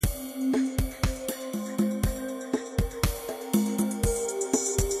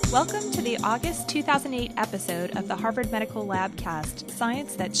Welcome to the August 2008 episode of the Harvard Medical Labcast,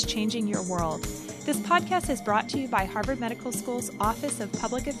 Science That's Changing Your World. This podcast is brought to you by Harvard Medical School's Office of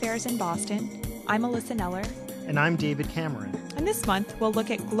Public Affairs in Boston. I'm Alyssa Neller. And I'm David Cameron. And this month, we'll look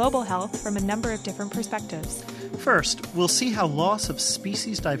at global health from a number of different perspectives. First, we'll see how loss of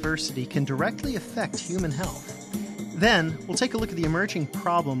species diversity can directly affect human health. Then, we'll take a look at the emerging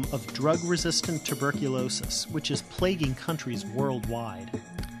problem of drug-resistant tuberculosis, which is plaguing countries worldwide.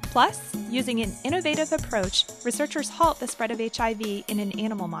 Plus, using an innovative approach, researchers halt the spread of HIV in an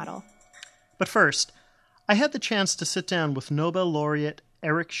animal model. But first, I had the chance to sit down with Nobel laureate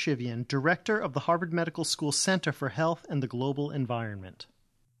Eric Shivian, director of the Harvard Medical School Center for Health and the Global Environment.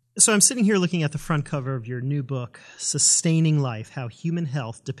 So I'm sitting here looking at the front cover of your new book, Sustaining Life: How Human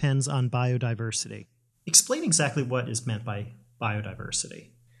Health Depends on Biodiversity. Explain exactly what is meant by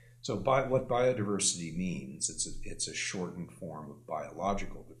biodiversity. So what biodiversity means, it's a shortened form of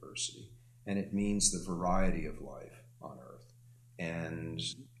biological diversity, and it means the variety of life on Earth. And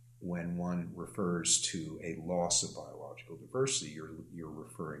when one refers to a loss of biological diversity, you're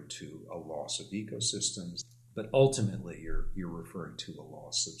referring to a loss of ecosystems, but ultimately you're referring to a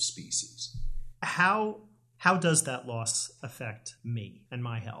loss of species. How does that loss affect me and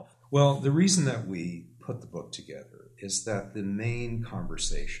my health? Well, the reason that we put the book together is that the main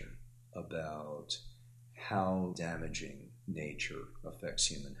conversation about how damaging nature affects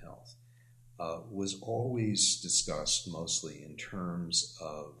human health was always discussed mostly in terms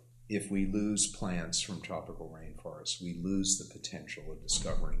of, if we lose plants from tropical rainforests, we lose the potential of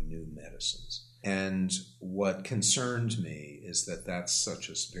discovering new medicines. And what concerned me is that that's such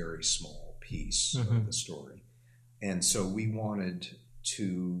a very small piece of the story. And so we wanted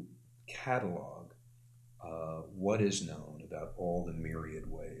to catalog what is known about all the myriad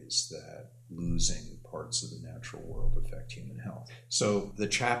ways that losing parts of the natural world affect human health. So the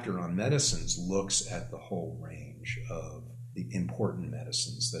chapter on medicines looks at the whole range of the important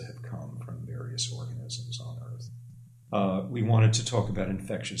medicines that have come from various organisms on Earth. We wanted to talk about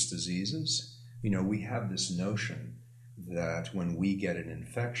infectious diseases. You know, we have this notion that when we get an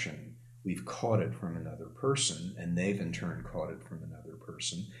infection, we've caught it from another person, and they've in turn caught it from another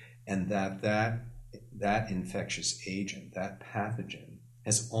person, and that infectious agent, that pathogen,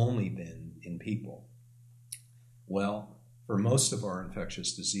 has only been in people. Well, for most of our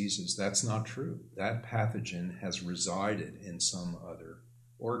infectious diseases, that's not true. That pathogen has resided in some other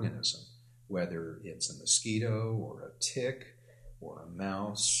organism, whether it's a mosquito or a tick or a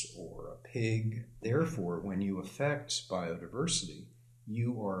mouse or a pig. Therefore, when you affect biodiversity,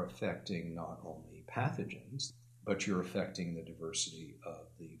 you are affecting not only pathogens, but you're affecting the diversity of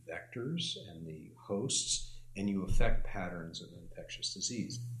the vectors and the hosts, and you affect patterns of infectious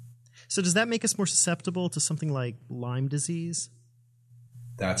disease. So does that make us more susceptible to something like Lyme disease?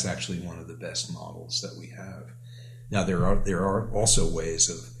 That's actually one of the best models that we have. Now, there are also ways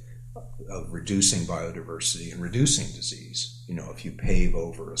of reducing biodiversity and reducing disease. You know, if you pave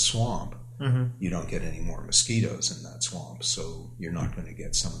over a swamp, you don't get any more mosquitoes in that swamp, so you're not going to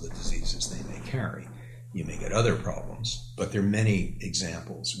get some of the diseases they may carry. You may get other problems, but there are many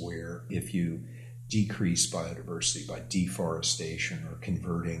examples where if you decrease biodiversity by deforestation or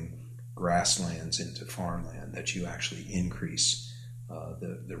converting grasslands into farmland, that you actually increase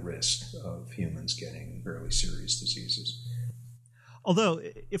the risk of humans getting fairly serious diseases. Although,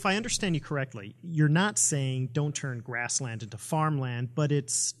 if I understand you correctly, you're not saying don't turn grassland into farmland, but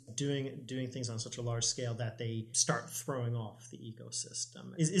it's doing things on such a large scale that they start throwing off the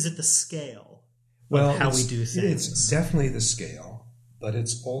ecosystem. Is it the scale? Well, how we do things? It's definitely the scale, but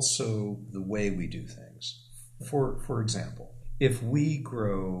it's also the way we do things. For example, if we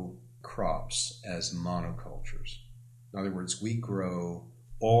grow crops as monocultures, in other words, we grow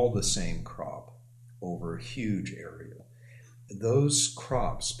all the same crop over a huge area, those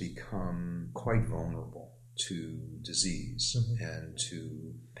crops become quite vulnerable to disease and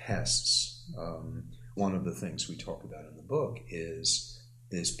to pests. One of the things we talk about in the book is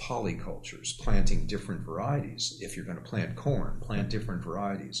polycultures, planting different varieties. If you're going to plant corn, plant different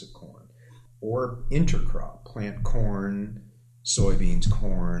varieties of corn. Or intercrop, plant corn, soybeans,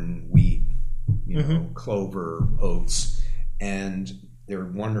 corn, wheat, clover, oats. And there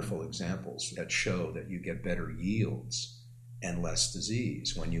are wonderful examples that show that you get better yields and less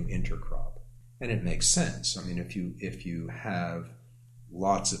disease when you intercrop. And it makes sense. I mean, if you have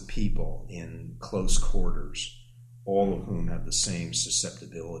lots of people in close quarters, all of whom have the same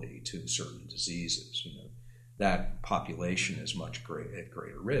susceptibility to certain diseases, that population is at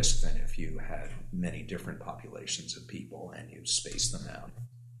greater risk than if you had many different populations of people and you space them out.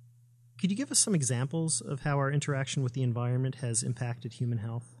 Could you give us some examples of how our interaction with the environment has impacted human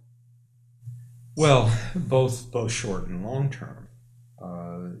health? Well, both short and long term.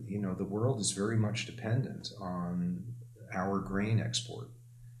 The world is very much dependent on our grain export.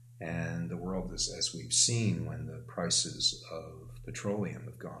 And the world is, as we've seen, when the prices of petroleum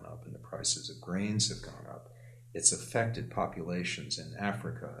have gone up and the prices of grains have gone up, it's affected populations in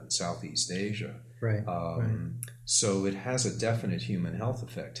Africa and Southeast Asia. Right. So it has a definite human health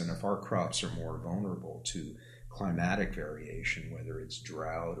effect. And if our crops are more vulnerable to climatic variation, whether it's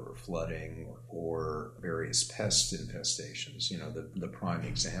drought or flooding or various pest infestations, the prime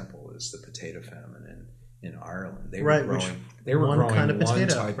example is the potato famine in Ireland. They were growing one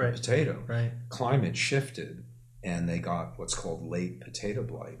type of potato. Right. Climate shifted, and they got what's called late potato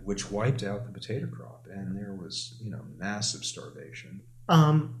blight, which wiped out the potato crop, and there was massive starvation.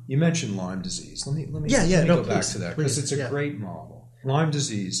 You mentioned Lyme disease. Let me go back to that because it's a great model. Lyme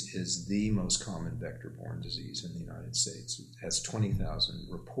disease is the most common vector-borne disease in the United States. It has 20,000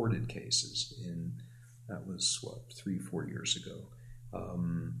 reported cases that was 3-4 years ago.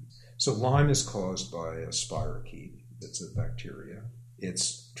 So Lyme is caused by a spirochete. It's a bacteria.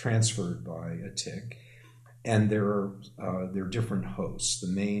 It's transferred by a tick. And there are different hosts. The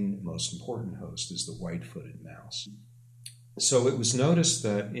most important host is the white-footed mouse. So it was noticed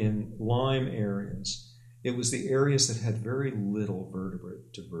that in Lyme areas, it was the areas that had very little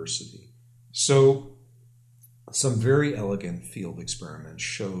vertebrate diversity. So some very elegant field experiments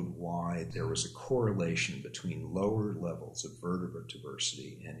showed why there was a correlation between lower levels of vertebrate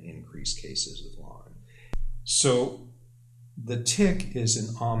diversity and increased cases of Lyme. So the tick is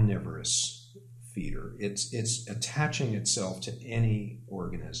an omnivorous feeder. It's attaching itself to any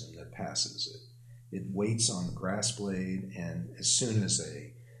organism that passes it. It waits on the grass blade, and as soon as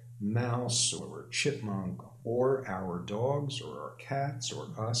a mouse or a chipmunk or our dogs or our cats or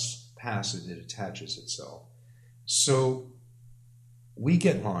us pass it, it attaches itself. So we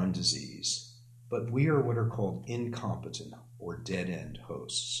get Lyme disease, but we are what are called incompetent or dead-end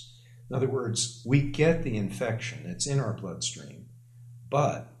hosts. In other words, we get the infection, it's in our bloodstream,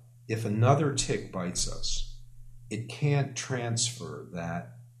 but if another tick bites us, it can't transfer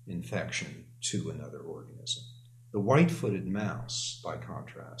that infection to another organism. The white-footed mouse, by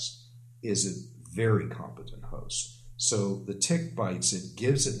contrast, is a very competent host. So the tick bites it,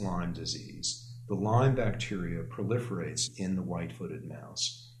 gives it Lyme disease. The Lyme bacteria proliferates in the white-footed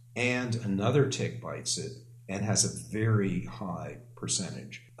mouse, and another tick bites it and has a very high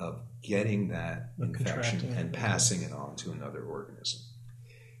percentage of getting that infection and passing it on to another organism.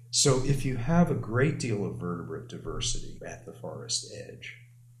 So if you have a great deal of vertebrate diversity at the forest edge,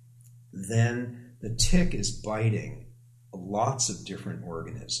 then the tick is biting lots of different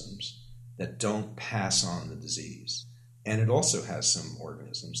organisms that don't pass on the disease. And it also has some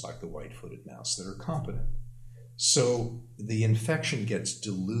organisms like the white-footed mouse that are competent. So the infection gets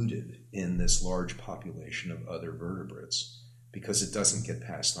diluted in this large population of other vertebrates because it doesn't get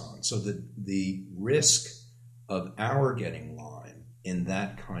passed on. So the risk of our getting Lyme in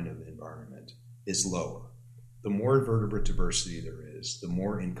that kind of environment is lower. The more vertebrate diversity there is, the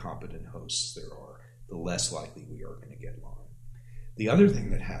more incompetent hosts there are, the less likely we are going to get Lyme. The other thing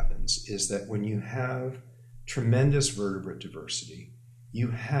that happens is that when you have tremendous vertebrate diversity,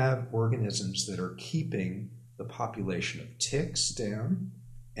 you have organisms that are keeping the population of ticks down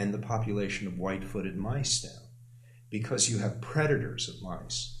and the population of white-footed mice down because you have predators of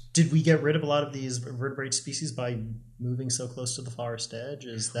mice. Did we get rid of a lot of these vertebrate species by moving so close to the forest edge?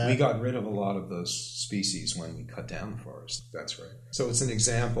 We got rid of a lot of those species when we cut down the forest. That's right. So it's an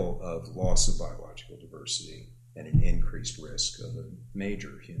example of loss of biological diversity and an increased risk of a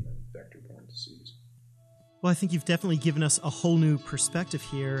major human vector-borne disease. Well, I think you've definitely given us a whole new perspective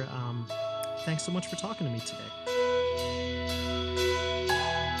here. Thanks so much for talking to me today.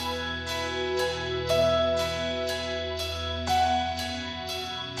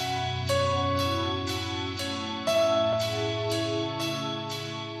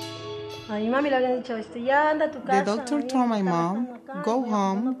 The doctor told my mom, go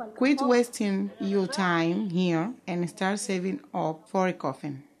home, quit wasting your time here, and start saving up for a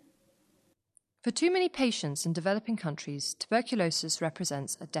coffin. For too many patients in developing countries, tuberculosis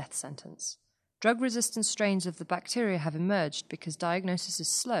represents a death sentence. Drug-resistant strains of the bacteria have emerged because diagnosis is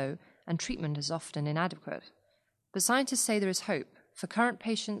slow and treatment is often inadequate. But scientists say there is hope for current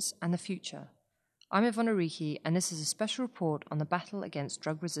patients and the future. I'm Ivona Ricci, and this is a special report on the battle against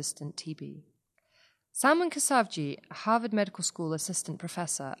drug-resistant TB. Salman Kasavji, a Harvard Medical School assistant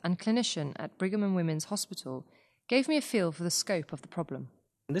professor and clinician at Brigham and Women's Hospital, gave me a feel for the scope of the problem.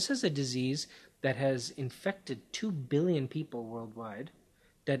 This is a disease that has infected 2 billion people worldwide,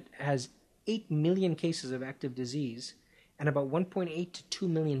 that has 8 million cases of active disease, and about 1.8 to 2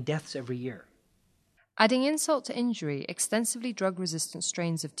 million deaths every year. Adding insult to injury, extensively drug-resistant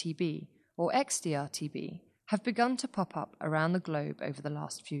strains of TB, or XDR-TB, have begun to pop up around the globe over the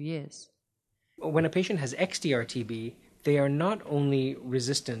last few years. When a patient has XDR-TB, they are not only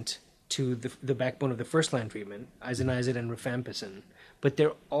resistant to the backbone of the first-line treatment, isoniazid and rifampicin, but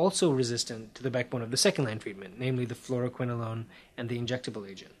they're also resistant to the backbone of the second-line treatment, namely the fluoroquinolone and the injectable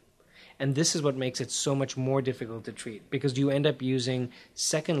agent. And this is what makes it so much more difficult to treat, because you end up using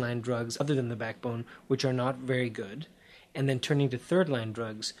second-line drugs other than the backbone, which are not very good, and then turning to third-line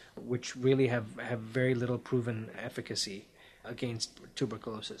drugs, which really have very little proven efficacy against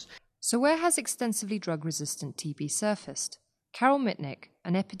tuberculosis. So where has extensively drug-resistant TB surfaced? Carol Mitnick,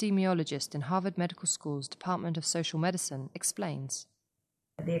 an epidemiologist in Harvard Medical School's Department of Social Medicine, explains.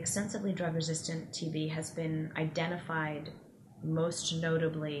 The extensively drug-resistant TB has been identified most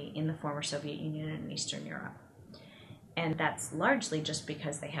notably in the former Soviet Union and Eastern Europe. And that's largely just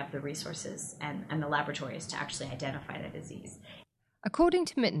because they have the resources and the laboratories to actually identify the disease. According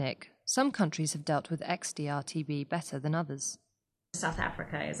to Mitnick, some countries have dealt with XDR-TB better than others. South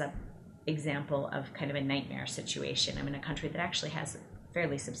Africa is an example of kind of a nightmare situation. I mean, a country that actually has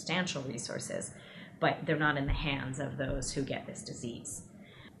fairly substantial resources, but they're not in the hands of those who get this disease.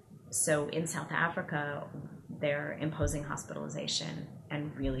 So in South Africa, they're imposing hospitalization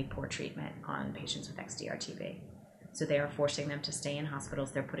and really poor treatment on patients with XDR-TB. So they are forcing them to stay in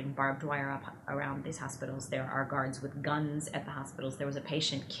hospitals. They're putting barbed wire up around these hospitals. There are guards with guns at the hospitals. There was a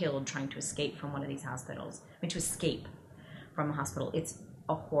patient killed trying to escape from one of these hospitals. I mean, to escape from a hospital. It's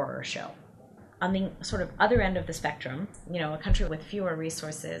a horror show. On the sort of other end of the spectrum, a country with fewer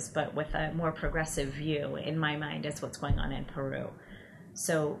resources but with a more progressive view, in my mind, is what's going on in Peru.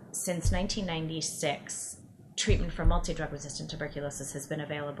 So since 1996, treatment for multi-drug-resistant tuberculosis has been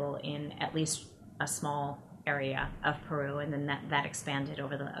available in at least a small area of Peru, and then that expanded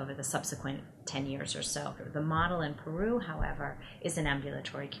over the subsequent 10 years or so. The model in Peru, however, is an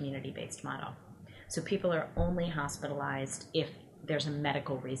ambulatory community-based model. So people are only hospitalized if there's a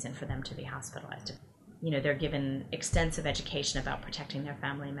medical reason for them to be hospitalized. They're given extensive education about protecting their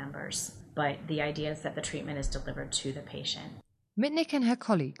family members, but the idea is that the treatment is delivered to the patient. Mitnick and her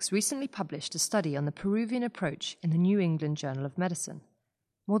colleagues recently published a study on the Peruvian approach in the New England Journal of Medicine.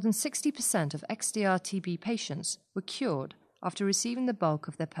 More than 60% of XDR-TB patients were cured after receiving the bulk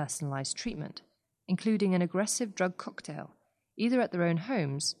of their personalized treatment, including an aggressive drug cocktail, either at their own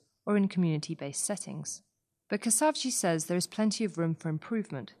homes or in community-based settings. But Kasavji says there is plenty of room for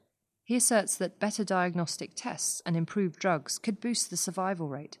improvement. He asserts that better diagnostic tests and improved drugs could boost the survival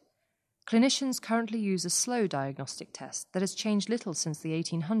rate. Clinicians currently use a slow diagnostic test that has changed little since the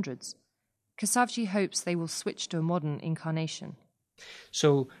 1800s. Kasavji hopes they will switch to a modern incarnation.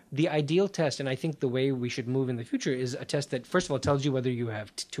 So the ideal test, and I think the way we should move in the future, is a test that, first of all, tells you whether you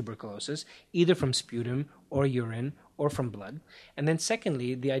have tuberculosis, either from sputum or urine or from blood. And then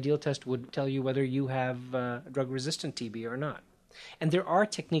secondly, the ideal test would tell you whether you have drug-resistant TB or not. And there are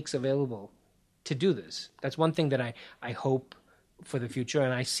techniques available to do this. That's one thing that I hope for the future,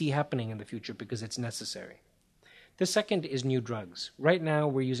 and I see happening in the future because it's necessary. The second is new drugs. Right now,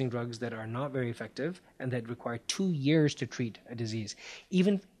 we're using drugs that are not very effective and that require 2 years to treat a disease.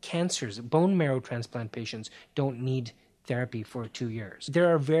 Even cancers, bone marrow transplant patients don't need therapy for 2 years.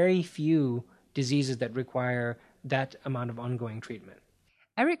 There are very few diseases that require that amount of ongoing treatment.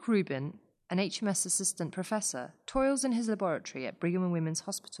 Eric Rubin, an HMS assistant professor, toils in his laboratory at Brigham and Women's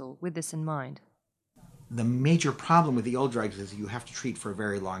Hospital with this in mind. The major problem with the old drugs is you have to treat for a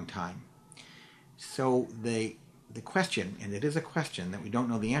very long time. So the question, and it is a question that we don't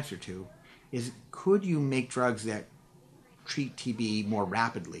know the answer to, is could you make drugs that treat TB more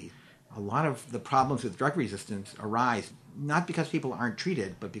rapidly? A lot of the problems with drug resistance arise not because people aren't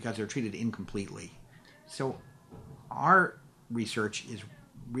treated, but because they're treated incompletely. So our research is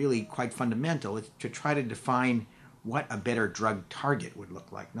really quite fundamental. It's to try to define what a better drug target would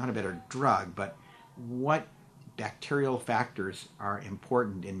look like. Not a better drug, but what bacterial factors are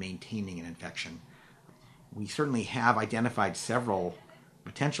important in maintaining an infection. We certainly have identified several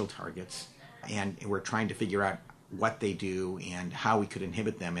potential targets, and we're trying to figure out what they do and how we could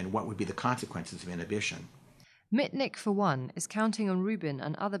inhibit them and what would be the consequences of inhibition. Mitnick, for one, is counting on Rubin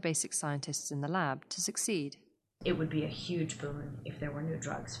and other basic scientists in the lab to succeed. It would be a huge boon if there were new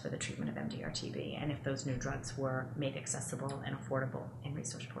drugs for the treatment of MDR-TB and if those new drugs were made accessible and affordable in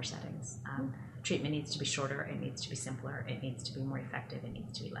resource-poor settings. Treatment needs to be shorter, it needs to be simpler, it needs to be more effective, it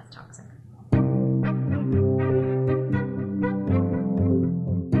needs to be less toxic.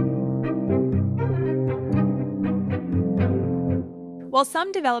 While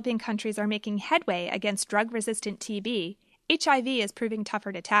some developing countries are making headway against drug-resistant TB, HIV is proving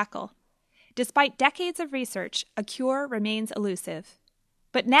tougher to tackle. Despite decades of research, a cure remains elusive.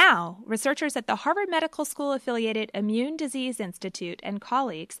 But now, researchers at the Harvard Medical School-affiliated Immune Disease Institute and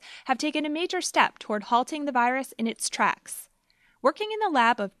colleagues have taken a major step toward halting the virus in its tracks. Working in the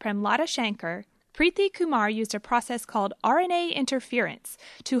lab of Premlata Shankar, Preeti Kumar used a process called RNA interference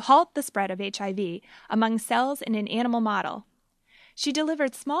to halt the spread of HIV among cells in an animal model. She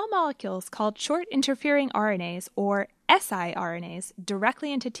delivered small molecules called short interfering RNAs, or siRNAs,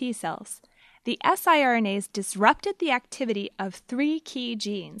 directly into T cells. The siRNAs disrupted the activity of 3 key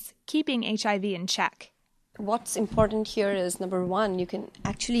genes, keeping HIV in check. What's important here is, number one, you can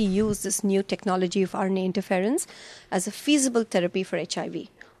actually use this new technology of RNA interference as a feasible therapy for HIV.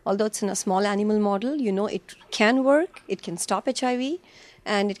 Although it's in a small animal model, you know it can work, it can stop HIV,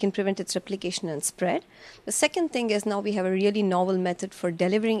 and it can prevent its replication and spread. The second thing is now we have a really novel method for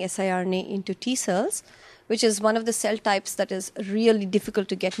delivering siRNA into T cells, which is one of the cell types that is really difficult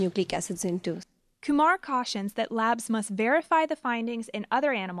to get nucleic acids into. Kumar cautions that labs must verify the findings in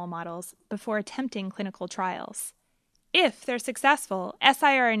other animal models before attempting clinical trials. If they're successful,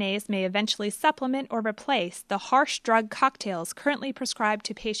 siRNAs may eventually supplement or replace the harsh drug cocktails currently prescribed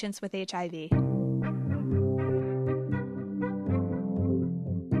to patients with HIV.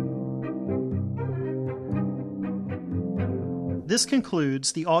 This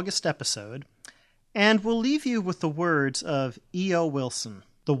concludes the August episode, and we'll leave you with the words of E.O. Wilson.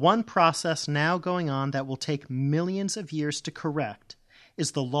 The one process now going on that will take millions of years to correct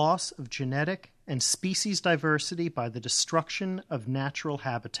is the loss of genetic and species diversity by the destruction of natural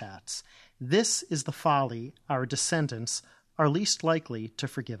habitats. This is the folly our descendants are least likely to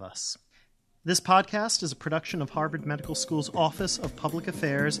forgive us. This podcast is a production of Harvard Medical School's Office of Public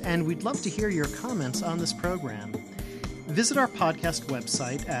Affairs, and we'd love to hear your comments on this program. Visit our podcast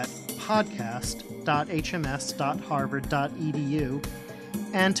website at podcast.hms.harvard.edu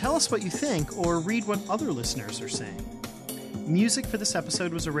and tell us what you think or read what other listeners are saying. Music for this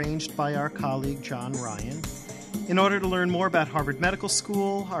episode was arranged by our colleague John Ryan. In order to learn more about Harvard Medical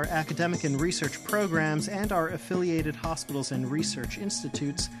School, our academic and research programs, and our affiliated hospitals and research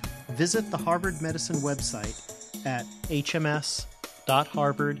institutes, visit the Harvard Medicine website at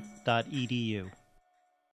hms.harvard.edu.